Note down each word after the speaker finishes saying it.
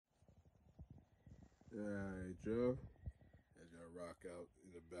y'all. As y'all rock out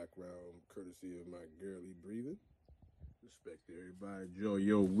in the background, courtesy of my girly breathing. Respect everybody. Enjoy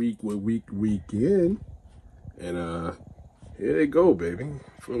your weekend. And here they go, baby.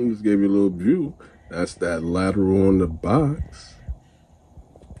 From just gave you a little view. That's that lateral on the box.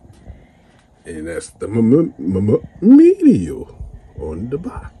 And that's the medial on the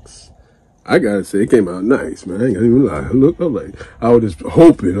box. I gotta say, it came out nice, man. I ain't gonna even lie. I was just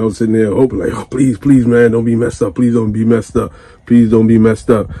hoping. I was sitting there hoping, like, oh, please, man, don't be messed up. Please don't be messed up. Please don't be messed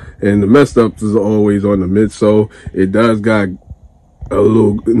up. And the messed ups is always on the midsole. It does got a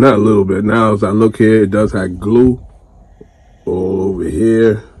little, not a little bit. Now, as I look here, it does have glue all over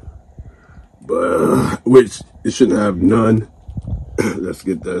here, but which it shouldn't have none. Let's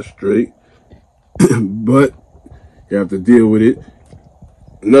get that straight. But you have to deal with it.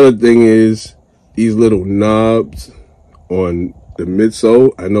 Another thing is these little knobs on the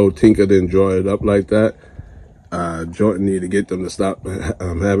midsole. I know Tinker didn't draw it up like that. Jordan need to get them to stop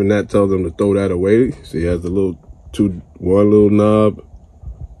having that. Tell them to throw that away. So he has the little one little knob,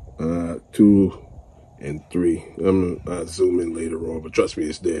 2 and 3. I'm gonna zoom in later on, but trust me,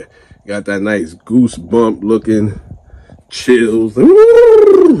 it's there. Got that nice goosebump looking chills.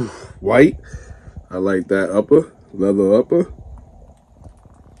 White. I like that upper, leather upper.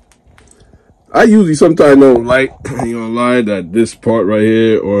 I usually sometimes don't like, you know, lie that this part right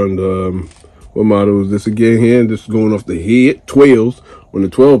here on the, what model is this again here? This is going off the head, 12s, on the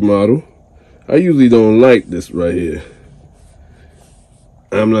 12 model. I usually don't like this right here.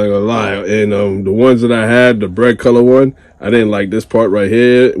 I'm not gonna lie. And the ones that I had, the bread color one, I didn't like this part right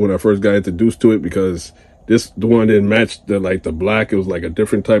here when I first got introduced to it because the one didn't match the black. It was like a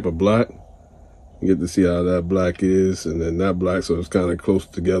different type of black. You get to see how that black is, and then that black, so it's kind of close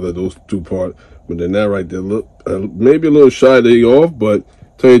together, those two parts. But then that right there look maybe a little shy off, but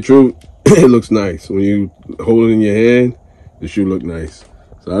tell you the truth, it looks nice. When you hold it in your hand, the shoe look nice.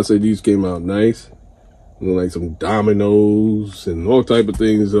 So I'd say these came out nice. Look like some dominoes and all type of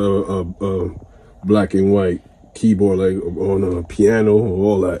things, black and white keyboard, like on a piano or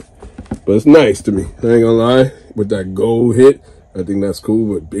all that. But it's nice to me. I ain't gonna lie, with that gold hit, I think that's cool.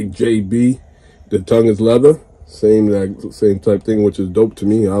 With Big JB. The tongue is leather, same type thing, which is dope to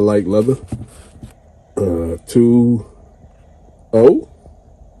me. I like leather. 2-0,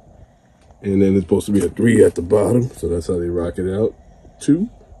 and then it's supposed to be a 3 at the bottom, so that's how they rock it out.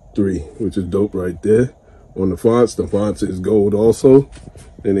 2-3, which is dope right there. On the fonts is gold also.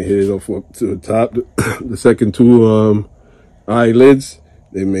 Then they hit it up to the top. The second two eyelids,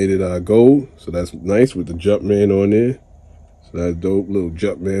 they made it gold, so that's nice with the Jumpman on there. So that's dope, little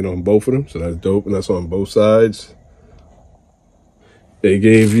Jumpman on both of them. So that's dope, and that's on both sides. They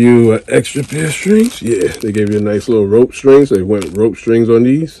gave you an extra pair of strings. Yeah, they gave you a nice little rope strings. So they went rope strings on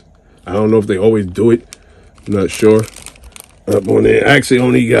these. I don't know if they always do it. I'm not sure. Up on there, I actually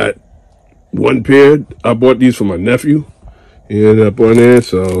only got one pair. I bought these for my nephew. He ended up on there,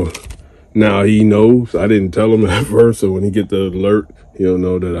 so now he knows. I didn't tell him at first, so when he get the alert, he'll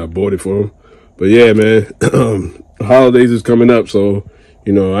know that I bought it for him. But yeah, man. Holidays is coming up, so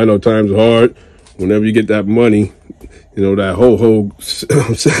you know I know times are hard. Whenever you get that money, you know that whole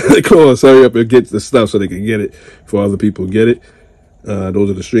they call us hurry up and get the stuff so they can get it before other people get it.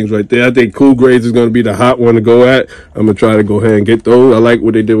 Those are the strings right there. I think Cool Grades is going to be the hot one to go at. I'm gonna try to go ahead and get those. I like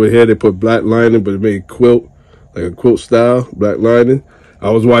what they did with here. They put black lining, but it made quilt, like a quilt style black lining.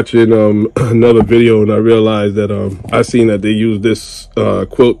 I was watching another video and I realized that I seen that they used this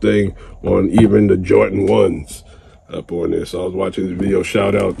quilt thing on even the Jordan 1s. Up on there, so I was watching this video.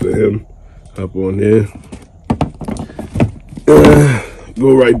 Shout out to him up on there.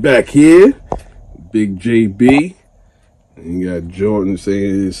 Go right back here, Big JB, and you got Jordan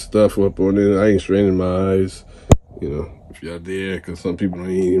saying his stuff up on there. I ain't straining my eyes, you know, if y'all there, because some people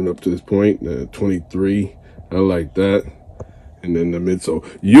ain't even up to this point. 23, I like that. And then the midsole.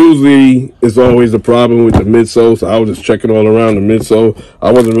 Usually, it's always a problem with the midsole, so I was just checking all around the midsole.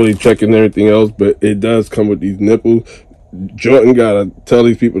 I wasn't really checking everything else, but it does come with these nipples. Jordan gotta tell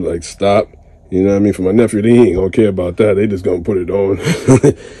these people, like, stop. You know what I mean? For my nephew, they ain't gonna care about that. They just gonna put it on.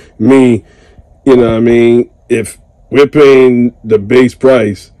 Me, you know what I mean? If we're paying the base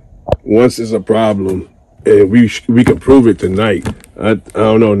price, once it's a problem, and we can prove it tonight, I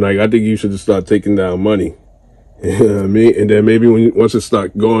don't know, Nike. I think you should just start taking down money. You know what I mean? And then maybe once it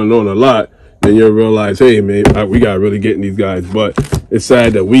starts going on a lot, then you'll realize, hey, man, we got to really get in these guys. But it's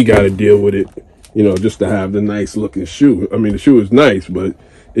sad that we got to deal with it, you know, just to have the nice looking shoe. I mean, the shoe is nice, but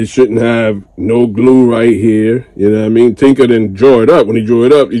it shouldn't have no glue right here. You know what I mean? Tinker didn't draw it up. When he drew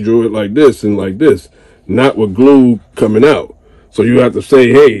it up, he drew it like this and like this, not with glue coming out. So you have to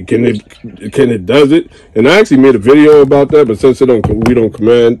say, hey, can it does it? And I actually made a video about that, but since we don't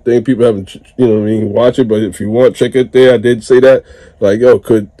command thing, people haven't, you know what I mean, watch it. But if you want, check it there. I did say that, like, yo,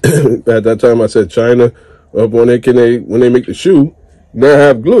 could at that time I said China up on it, when they make the shoe, not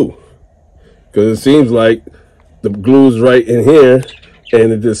have glue? Because it seems like the glue's right in here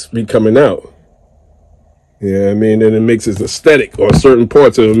and it just be coming out. Yeah, I mean, and it makes its aesthetic, or certain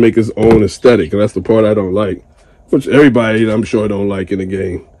parts of it make its own aesthetic, and that's the part I don't like, which everybody I'm sure don't like in the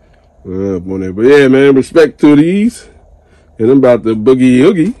game. But yeah, man, respect to these, and I'm about to boogie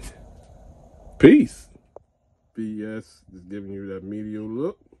oogie. Peace. BS is giving you that medial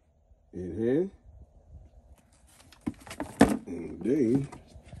look in here, and then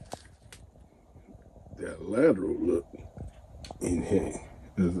that lateral look in here.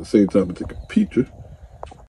 At the same time, I take a picture.